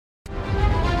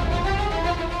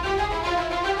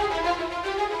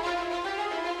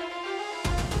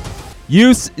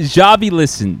Yus, Xavi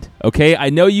listened, okay? I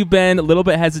know you've been a little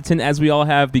bit hesitant, as we all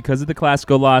have, because of the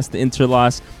Clasico loss, the Inter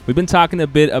loss. We've been talking a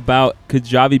bit about, could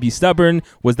Xavi be stubborn?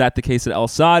 Was that the case at El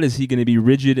Sadd? Is he going to be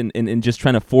rigid and just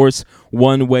trying to force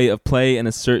one way of play and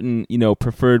a certain,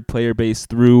 preferred player base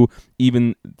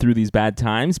even through these bad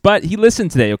times? But he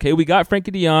listened today, okay? We got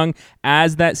Frenkie de Jong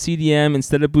as that CDM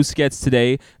instead of Busquets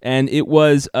today, and it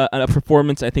was a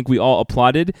performance I think we all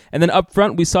applauded. And then up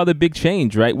front, we saw the big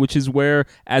change, right? Which is where,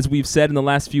 as we've said in the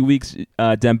last few weeks,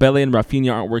 Dembele and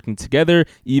Rafinha aren't working together.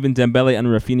 Even Dembele and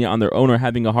Rafinha on their own are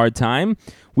having a hard time.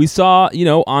 We saw,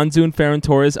 Ansu and Ferran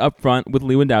Torres up front with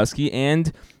Lewandowski, and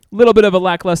a little bit of a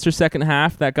lackluster second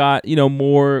half that got,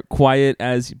 more quiet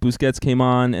as Busquets came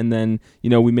on, and then,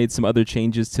 we made some other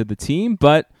changes to the team.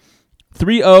 But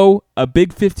 3-0, a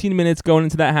big 15 minutes going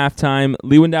into that halftime.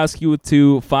 Lewandowski with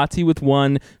 2, Fati with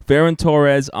 1, Ferran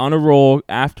Torres on a roll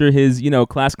after his,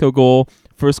 Clasico goal.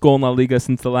 First goal in La Liga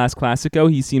since the last Clasico.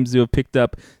 He seems to have picked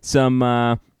up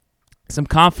some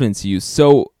confidence use.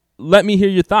 So let me hear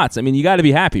your thoughts. I mean, you got to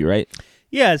be happy, right?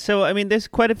 Yeah, so, there's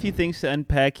quite a few things to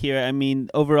unpack here.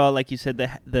 Overall, like you said,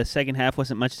 the second half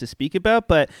wasn't much to speak about,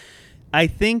 but I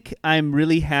think I'm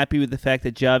really happy with the fact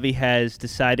that Xavi has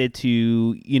decided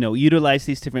to, utilize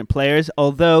these different players,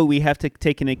 although we have to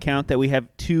take into account that we have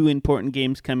 2 important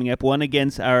games coming up, one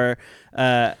against our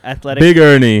Athletic... Big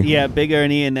Ernie. Yeah, Big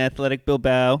Ernie and Athletic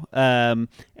Bilbao, and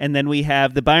then we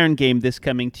have the Bayern game this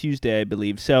coming Tuesday, I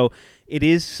believe. So it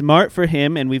is smart for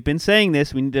him, and we've been saying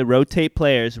this, we need to rotate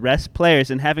players, rest players,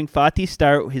 and having Fati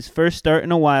start, his first start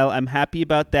in a while, I'm happy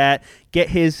about that. Get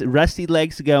his rusty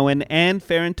legs going, and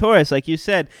Ferran Torres, like you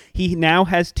said, he now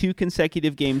has 2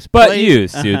 consecutive games played.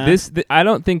 But dude, I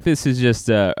don't think this is just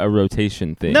a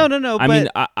rotation thing. No.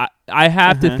 I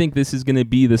have to think this is going to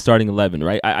be the starting 11,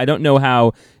 right? I don't know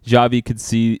how Xavi could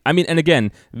see. And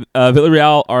again,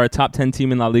 Villarreal are a top 10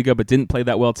 team in La Liga, but didn't play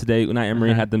that well today. Unai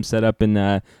Emery had them set up in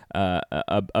a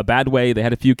bad way. They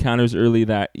had a few counters early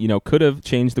that could have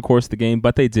changed the course of the game,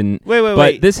 but they didn't.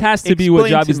 Wait. This has to be what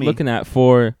Xavi's looking at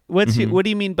for. What do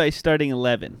you mean by starting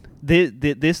 11?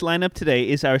 This lineup today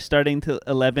is our starting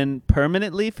 11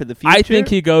 permanently for the future? I think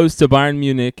he goes to Bayern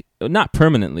Munich, not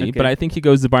permanently, but I think he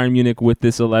goes to Bayern Munich with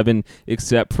this 11,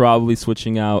 except probably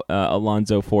switching out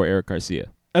Alonso for Eric Garcia.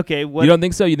 Okay. You don't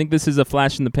think so? You think this is a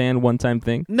flash in the pan, one-time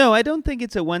thing? No, I don't think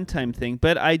it's a one-time thing,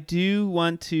 but I do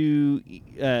want to,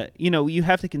 you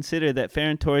have to consider that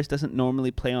Ferran Torres doesn't normally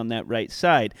play on that right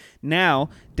side. Now,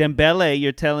 Dembele,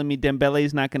 you're telling me Dembele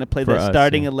is not going to play the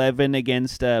starting 11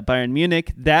 against Bayern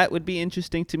Munich. That would be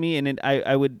interesting to me, and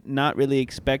I would not really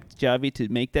expect Xavi to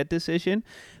make that decision.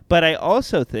 But I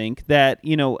also think that,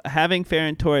 having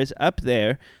Ferran Torres up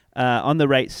there on the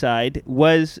right side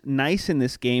was nice in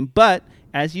this game, but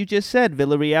as you just said,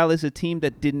 Villarreal is a team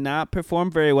that did not perform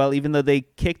very well, even though they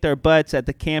kicked our butts at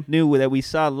the Camp Nou that we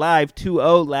saw live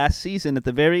 2-0 last season at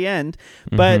the very end.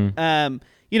 But,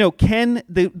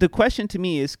 the question to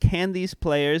me is, can these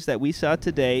players that we saw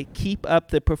today keep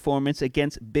up the performance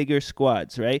against bigger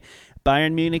squads, right?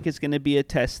 Bayern Munich is going to be a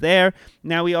test there.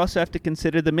 Now we also have to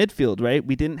consider the midfield, right?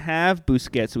 We didn't have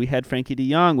Busquets. We had Frenkie de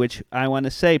Jong, which I want to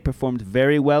say performed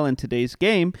very well in today's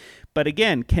game. But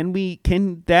again, can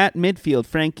that midfield,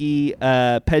 Frenkie,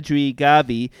 Pedri,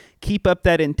 Gavi, keep up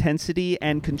that intensity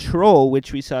and control,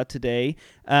 which we saw today,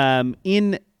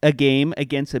 in a game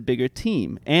against a bigger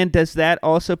team? And does that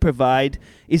also provide,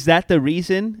 is that the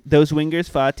reason those wingers,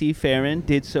 Fati, Ferran,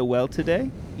 did so well today?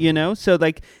 So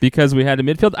because we had a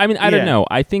midfield? I don't know.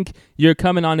 I think you're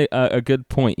coming on a good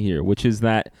point here, which is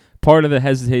that part of the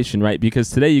hesitation, right? Because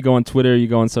today you go on Twitter, you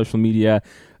go on social media,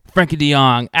 Frenkie de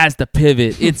Jong as the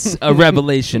pivot. It's a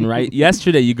revelation, right?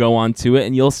 Yesterday you go on to it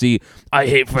and you'll see, I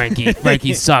hate Frenkie.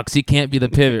 Frenkie sucks. He can't be the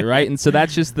pivot, right? And so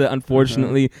that's just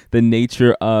unfortunately the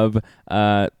nature of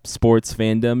sports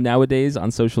fandom nowadays on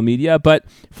social media. But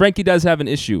Frenkie does have an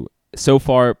issue so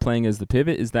far playing as the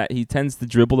pivot, is that he tends to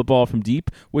dribble the ball from deep,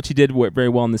 which he did very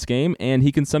well in this game, and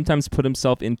he can sometimes put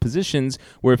himself in positions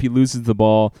where if he loses the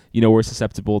ball, we're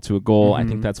susceptible to a goal. I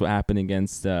think that's what happened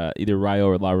against either Rayo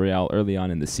or La Real early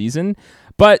on in the season.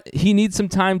 But he needs some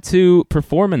time to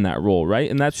perform in that role, right?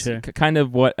 And that's kind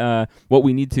of what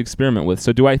we need to experiment with.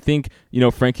 So do I think,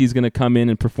 Frenkie's going to come in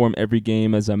and perform every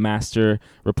game as a master,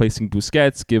 replacing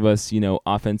Busquets, give us,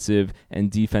 offensive and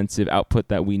defensive output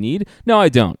that we need? No, I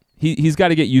don't. He's got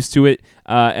to get used to it.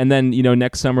 And then,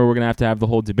 next summer we're going to have the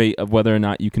whole debate of whether or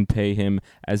not you can pay him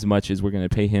as much as we're going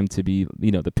to pay him to be,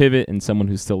 the pivot and someone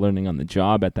who's still learning on the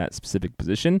job at that specific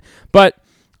position. But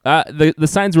the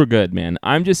signs were good, man.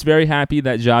 I'm just very happy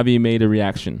that Xavi made a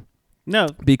reaction. No.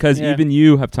 Because Yeah. even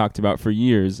you have talked about for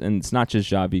years, and it's not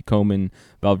just Xavi, Koeman,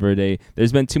 Valverde,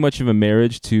 there's been too much of a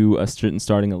marriage to a certain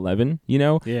starting 11,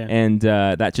 Yeah. and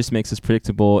that just makes us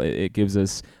predictable. It gives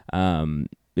us...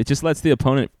 it just lets the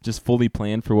opponent just fully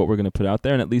plan for what we're going to put out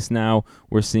there, and at least now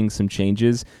we're seeing some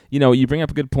changes. You bring up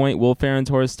a good point. Will Ferran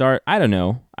Torres start? I don't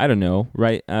know,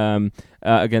 right?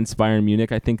 Against Bayern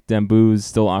Munich, I think Dembouz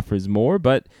still offers more,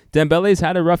 but Dembele's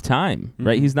had a rough time,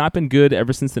 right? He's not been good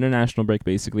ever since the international break,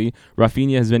 basically.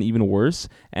 Rafinha has been even worse,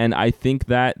 and I think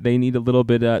that they need a little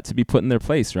bit to be put in their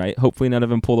place, right? Hopefully none of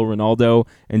them pull a Ronaldo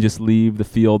and just leave the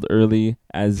field early,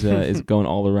 as is going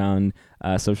all around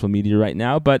social media right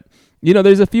now, but...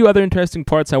 there's a few other interesting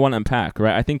parts I want to unpack,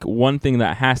 right? I think one thing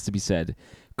that has to be said,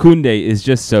 Koundé is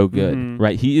just so good,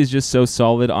 right? He is just so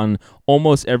solid on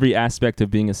almost every aspect of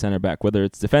being a center back, whether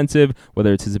it's defensive,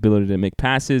 whether it's his ability to make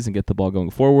passes and get the ball going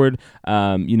forward.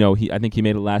 I think he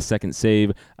made a last-second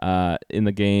save in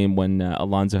the game when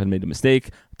Alonso had made a mistake.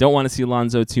 Don't want to see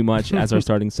Alonso too much as our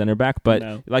starting center back,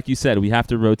 but like you said, we have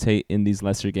to rotate in these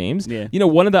lesser games. Yeah.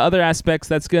 One of the other aspects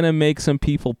that's going to make some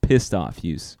people pissed off,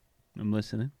 Hughes. I'm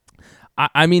listening.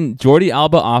 I mean, Jordi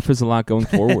Alba offers a lot going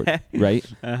forward, right?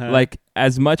 Like,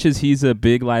 as much as he's a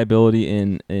big liability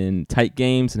in tight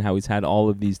games and how he's had all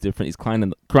of these different... He's crying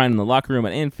in the locker room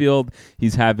at Anfield.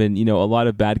 He's having, a lot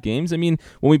of bad games. I mean,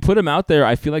 when we put him out there,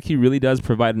 I feel like he really does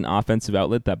provide an offensive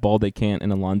outlet that Balde can't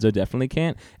and Alonso definitely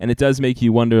can't. And it does make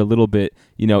you wonder a little bit,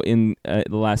 in the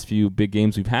last few big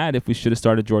games we've had, if we should have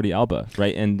started Jordi Alba,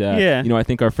 right? And, I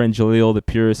think our friend Jalil, the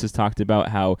purist, has talked about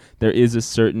how there is a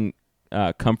certain...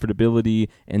 comfortability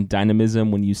and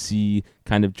dynamism when you see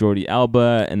kind of Jordi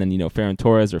Alba and then Ferran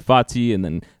Torres or Fati and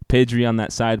then Pedri on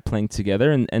that side playing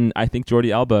together, and I think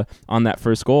Jordi Alba on that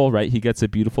first goal, right, he gets a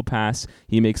beautiful pass,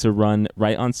 he makes a run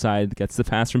right on side, gets the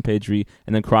pass from Pedri,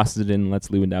 and then crosses it in and lets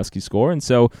Lewandowski score. And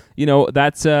so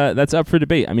that's up for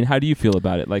debate. I mean, how do you feel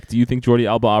about it? Like, do you think Jordi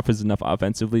Alba offers enough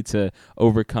offensively to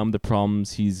overcome the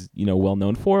problems he's well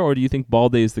known for, or do you think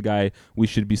Balde is the guy we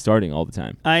should be starting all the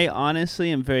time? I honestly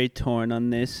am very torn on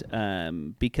this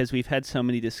because we've had so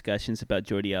many discussions about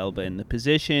Jordi Alba in the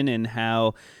position and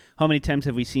how many times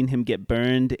have we seen him get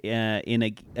burned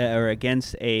or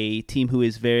against a team who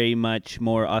is very much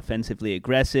more offensively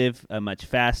aggressive, much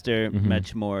faster,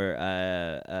 much more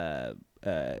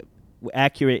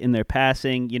accurate in their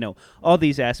passing, all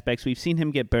these aspects. We've seen him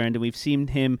get burned, and we've seen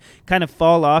him kind of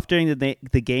fall off during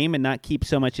the game and not keep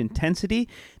so much intensity.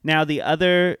 Now, the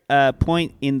other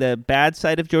point in the bad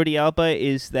side of Jordi Alba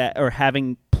is that, or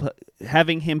having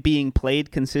him being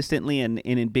played consistently and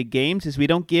in big games, is we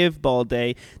don't give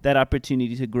Balde that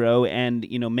opportunity to grow and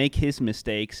make his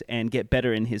mistakes and get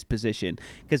better in his position,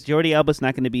 because Jordi Alba's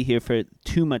not going to be here for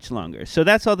too much longer. So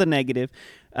that's all the negative.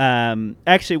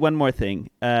 Actually, one more thing.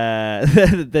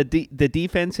 The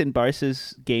defense in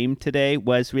Barca's game today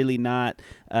was really not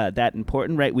that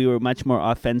important, right? We were much more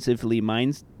offensively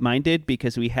minded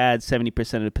because we had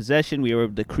 70% of the possession. We were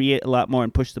able to create a lot more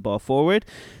and push the ball forward.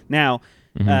 Now,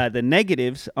 the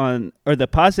negatives or the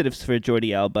positives for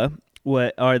Jordi Alba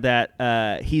are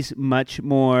that he's much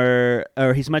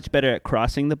better at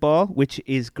crossing the ball, which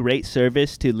is great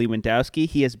service to Lewandowski.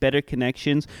 He has better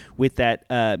connections with that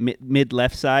mid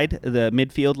left side, the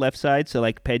midfield left side, so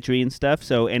like Pedri and stuff.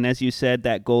 So, and as you said,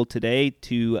 that goal today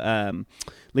to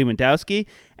Lewandowski,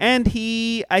 and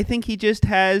I think he just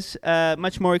has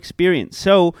much more experience.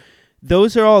 So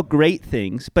those are all great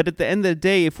things, but at the end of the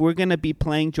day, if we're going to be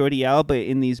playing Jordi Alba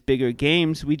in these bigger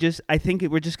games, I think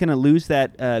we're just going to lose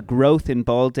that growth in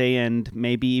Balde and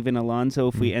maybe even Alonso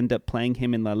if we end up playing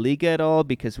him in La Liga at all,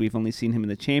 because we've only seen him in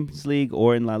the Champions League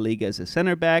or in La Liga as a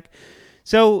center back.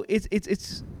 So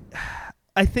it's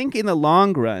I think in the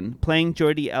long run, playing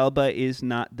Jordi Alba is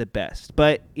not the best,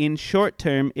 but in short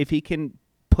term, if he can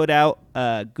put out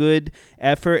a good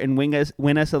effort and win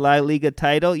us a La Liga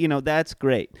title, that's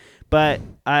great. But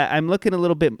I'm looking a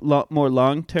little bit more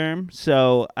long term,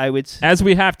 so I would as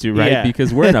we have to, right? Yeah.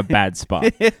 Because we're in a bad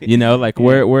spot.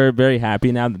 We're very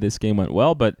happy now that this game went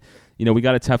well, but we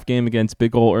got a tough game against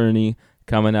Big Ol' Ernie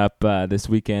coming up this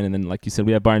weekend, and then like you said,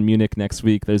 we have Bayern Munich next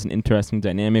week. There's an interesting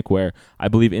dynamic where I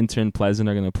believe Inter and Pleasant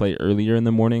are going to play earlier in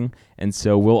the morning, and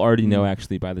so we'll already know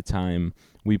actually by the time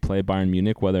we play Bayern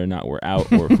Munich whether or not we're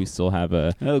out or if we still have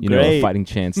a a fighting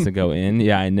chance to go in.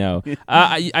 Yeah, I know.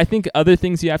 I think other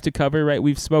things you have to cover, right?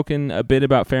 We've spoken a bit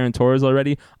about Ferran Torres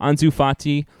already. Ansu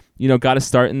Fati, got to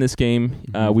start in this game.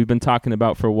 We've been talking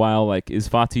about for a while, like, is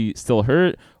Fati still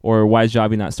hurt, or why is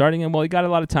Xavi not starting him? Well, he got a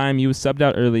lot of time. He was subbed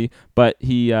out early, but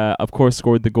he, of course,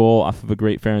 scored the goal off of a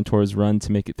great Ferran Torres run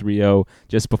to make it 3-0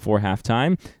 just before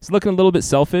halftime. He's looking a little bit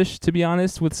selfish, to be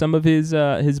honest, with some of his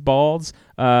balls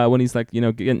when he's, like,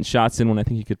 getting shots in when I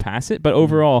think he could pass it. But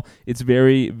overall, it's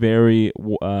very, very,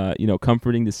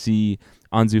 comforting to see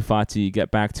Ansu Fati get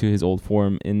back to his old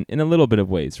form in a little bit of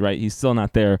ways, right? He's still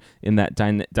not there in that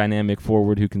dynamic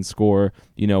forward who can score,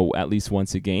 at least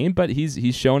once a game, but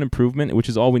he's shown improvement, which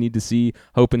is all we need to see,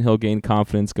 hoping he'll gain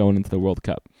confidence going into the World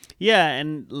Cup. Yeah,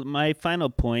 and my final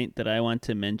point that I want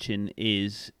to mention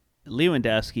is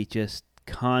Lewandowski just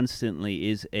constantly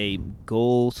is a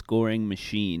goal-scoring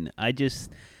machine.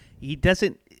 He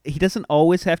doesn't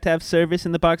always have to have service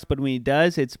in the box, but when he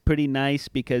does, it's pretty nice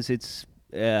because it's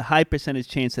a high percentage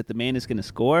chance that the man is going to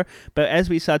score. But as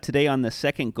we saw today on the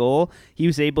second goal, he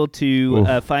was able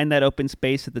to find that open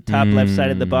space at the top left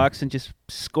side of the box and just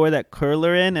score that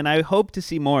curler in. And I hope to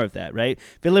see more of that, right?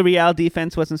 Villarreal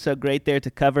defense wasn't so great there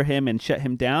to cover him and shut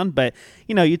him down. But,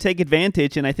 you take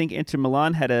advantage. And I think Inter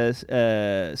Milan had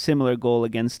a similar goal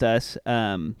against us.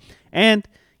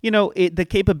 The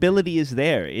capability is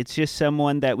there. It's just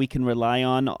someone that we can rely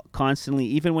on constantly.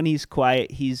 Even when he's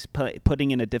quiet, he's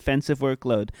putting in a defensive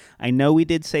workload. I know we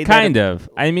did say that. Kind of.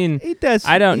 I mean, he does.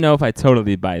 I don't know if I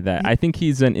totally buy that. I think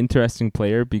he's an interesting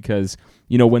player because,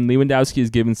 when Lewandowski is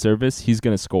given service, he's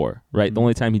going to score, right? Mm-hmm. The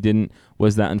only time he didn't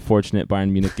was that unfortunate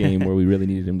Bayern Munich game where we really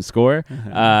needed him to score.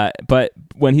 But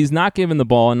when he's not given the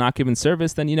ball and not given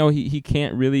service, then, he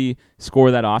can't really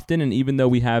score that often. And even though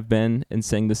we have been, and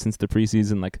saying this since the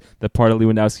preseason, like, the part of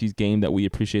Lewandowski's game that we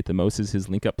appreciate the most is his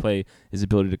link-up play, his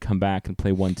ability to come back and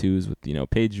play 1-2s with,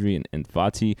 Pedri and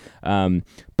Fati.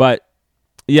 But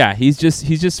yeah, he's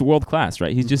just world class,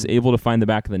 right? He's just able to find the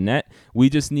back of the net. We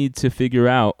just need to figure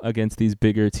out against these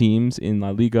bigger teams in La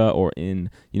Liga or in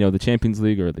the Champions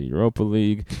League or the Europa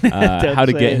League how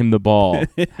to get him the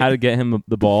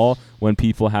ball, when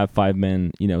people have 5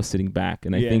 men sitting back.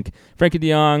 And I think Frenkie De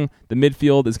Jong, the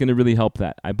midfield, is going to really help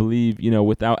that. I believe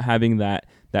without having that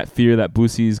fear that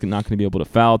Bussi is not going to be able to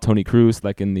foul Toni Kroos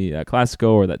like in the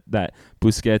Clásico, or that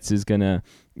Busquets is going to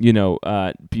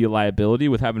be a liability.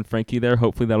 With having Frenkie there,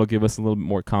 hopefully that'll give us a little bit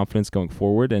more confidence going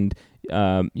forward, and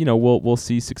we'll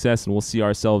see success, and we'll see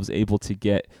ourselves able to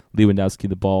get Lewandowski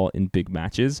the ball in big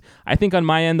matches. I think on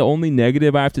my end, the only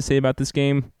negative I have to say about this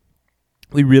game,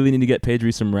 we really need to get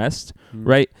Pedri some rest,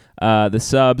 right? The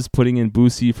subs, putting in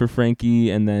Bussi for Frenkie,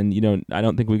 and then, I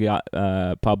don't think we got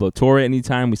Pablo Torre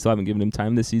anytime. We still haven't given him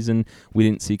time this season. We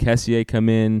didn't see Kessié come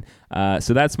in.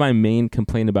 So that's my main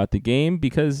complaint about the game,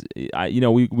 because,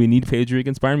 we need Pedri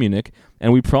against Bayern Munich,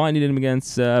 and we probably need him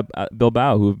against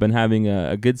Bilbao, who have been having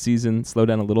a good season, slow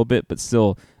down a little bit, but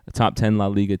still a top 10 La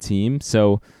Liga team.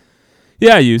 So,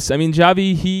 yeah, Yus. I mean,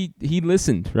 Xavi, he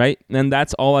listened, right? And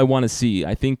that's all I want to see.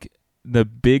 I think the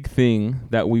big thing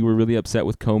that we were really upset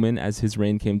with Koeman as his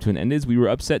reign came to an end is we were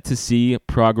upset to see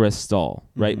progress stall,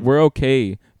 right? Mm-hmm. We're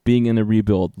okay being in a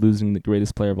rebuild, losing the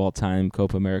greatest player of all time,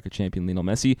 Copa America champion Lionel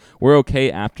Messi. We're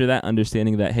okay after that,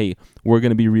 understanding that, hey, we're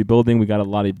going to be rebuilding. We got a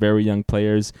lot of very young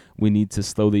players. We need to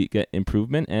slowly get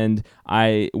improvement. And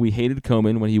we hated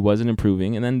Koeman when he wasn't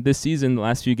improving. And then this season, the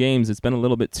last few games, it's been a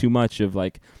little bit too much of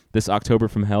like this October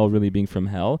from hell really being from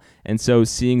hell. And so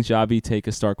seeing Xavi take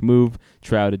a stark move,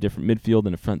 try out a different midfield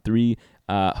and a front three,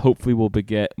 hopefully we'll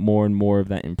beget more and more of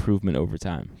that improvement over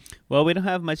time. Well, we don't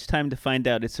have much time to find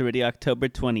out. It's already October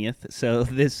 20th, so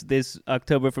this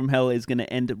October from hell is going to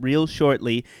end real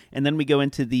shortly, and then we go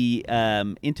into the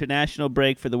international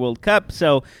break for the World Cup.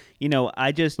 So,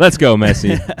 let's go,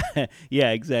 Messi.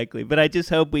 Yeah, exactly. But I just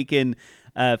hope we can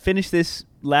finish this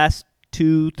last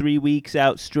 2-3 weeks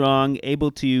out strong,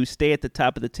 able to stay at the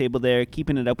top of the table there,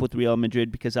 keeping it up with Real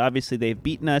Madrid, because obviously they've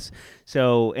beaten us.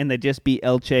 And they just beat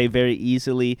Elche very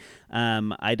easily.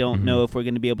 I don't know if we're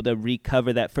going to be able to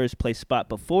recover that first place spot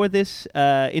before this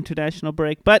international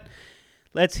break, but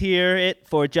let's hear it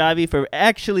for Xavi for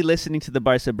actually listening to the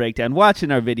Barca Breakdown, watching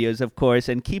our videos, of course,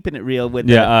 and keeping it real with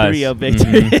that 3-0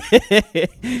 victory.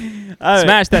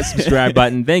 Smash that subscribe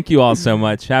button. Thank you all so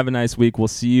much. Have a nice week. We'll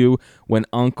see you when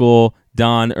Uncle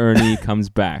Don Ernie comes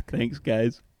back. Thanks,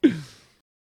 guys.